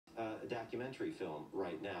documentary film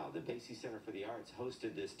right now. The Basie Center for the Arts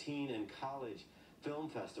hosted this teen and college film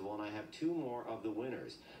festival, and I have two more of the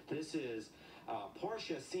winners. This is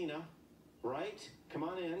Portia Cina, right? Come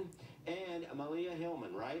on in. And Malia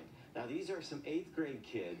Hillman, right? Now, these are some 8th grade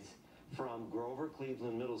kids from Grover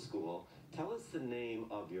Cleveland Middle School. Tell us the name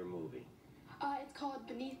of your movie. It's called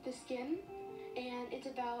Beneath the Skin, and it's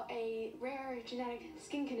about a rare genetic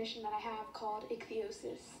skin condition that I have called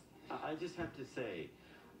ichthyosis. I just have to say,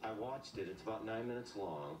 I watched it. It's about 9 minutes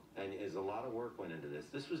long, and there's a lot of work went into this.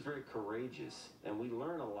 This was very courageous, and we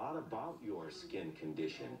learn a lot about your skin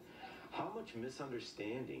condition. How much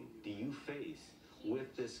misunderstanding do you face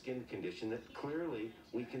with this skin condition that clearly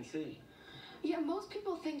we can see? Yeah, most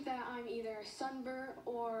people think that I'm either sunburnt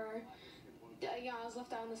or I was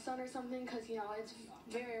left out in the sun or something, because it's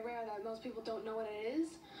very rare that most people don't know what it is.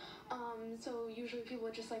 So usually people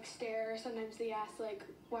would just like stare. Sometimes they ask like,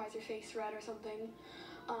 why is your face red or something.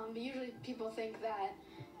 But usually people think that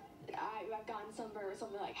I've gotten sunburn or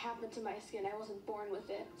something like happened to my skin. I wasn't born with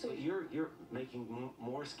it. So you're making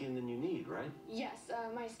more skin than you need, right? Yes,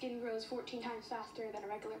 my skin grows 14 times faster than a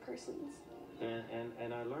regular person's.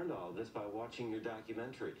 And I learned all this by watching your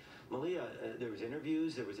documentary. Malia, there was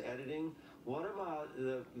interviews, there was editing. What about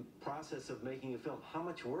the process of making a film? How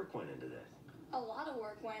much work went into this? A lot of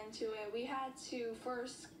work went into it. We had to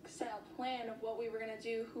first set a plan of what we were going to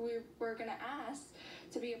do, who we were going to ask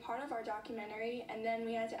to be a part of our documentary, and then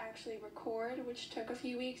we had to actually record, which took a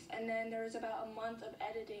few weeks, and then there was about a month of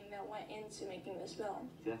editing that went into making this film.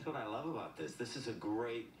 That's what I love about this. This is a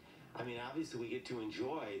great, I mean, obviously we get to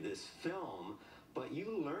enjoy this film, but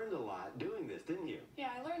you learned a lot doing this, didn't you? Yeah,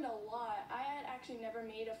 I learned a lot. I had actually never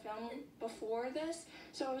made a film before this,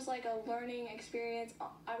 so it was like a learning experience.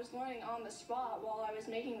 I was learning on the spot while I was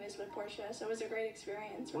making this with Portia, so it was a great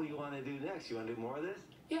experience. What do you want to do next? You want to do more of this?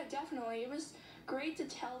 Yeah, definitely. It was great to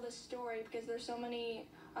tell this story because there's so many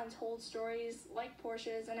untold stories like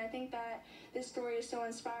Portia's, and I think that this story is so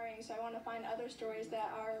inspiring, so I want to find other stories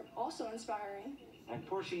that are also inspiring. And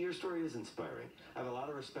Portia, your story is inspiring. I have a lot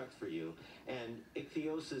of respect for you. And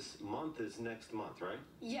Ichthyosis Month is next month, right?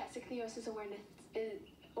 Yes, Ichthyosis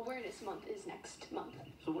Awareness Month is next month.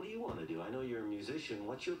 So what do you want to do? I know you're a musician.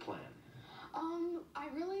 What's your plan? I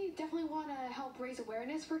really definitely want to help raise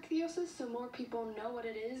awareness for ichthyosis so more people know what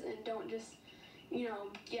it is and don't just,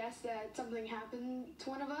 guess that something happened to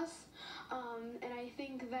one of us. And I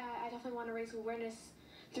think that I definitely want to raise awareness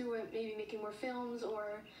through it, maybe making more films,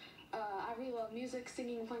 or I really love music,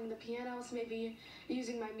 singing, playing the piano, so maybe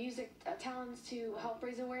using my music talents to help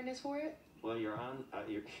raise awareness for it. Well, you're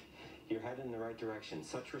heading in the right direction.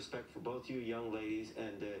 Such respect for both you young ladies,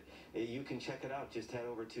 and you can check it out. Just head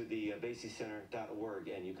over to the basiecenter.org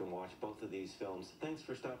and you can watch both of these films. Thanks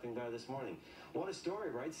for stopping by this morning. What a story,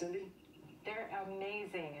 right, Cindy? They're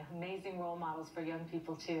amazing, amazing role models for young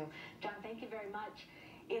people, too. John, thank you very much.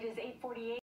 It is 8:48.